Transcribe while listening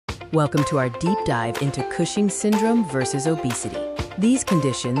Welcome to our deep dive into Cushing syndrome versus obesity. These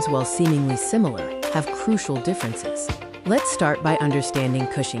conditions, while seemingly similar, have crucial differences. Let's start by understanding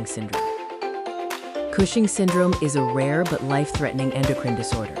Cushing syndrome. Cushing syndrome is a rare but life-threatening endocrine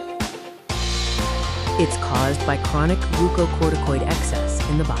disorder. It's caused by chronic glucocorticoid excess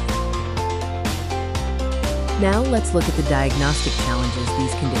in the body. Now let's look at the diagnostic challenges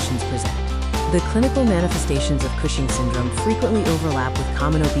these conditions present. The clinical manifestations of Cushing syndrome frequently overlap with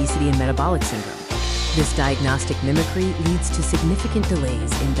common obesity and metabolic syndrome. This diagnostic mimicry leads to significant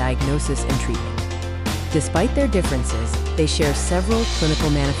delays in diagnosis and treatment. Despite their differences, they share several clinical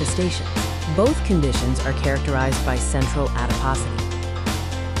manifestations. Both conditions are characterized by central adiposity.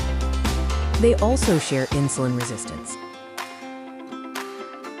 They also share insulin resistance.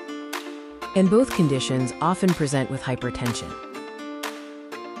 And both conditions often present with hypertension.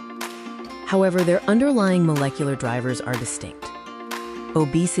 However, their underlying molecular drivers are distinct.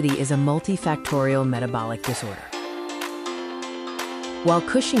 Obesity is a multifactorial metabolic disorder, while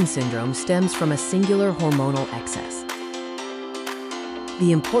Cushing syndrome stems from a singular hormonal excess.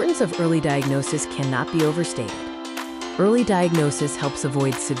 The importance of early diagnosis cannot be overstated. Early diagnosis helps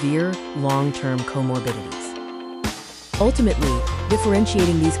avoid severe, long-term comorbidities. Ultimately,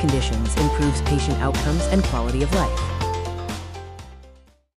 differentiating these conditions improves patient outcomes and quality of life.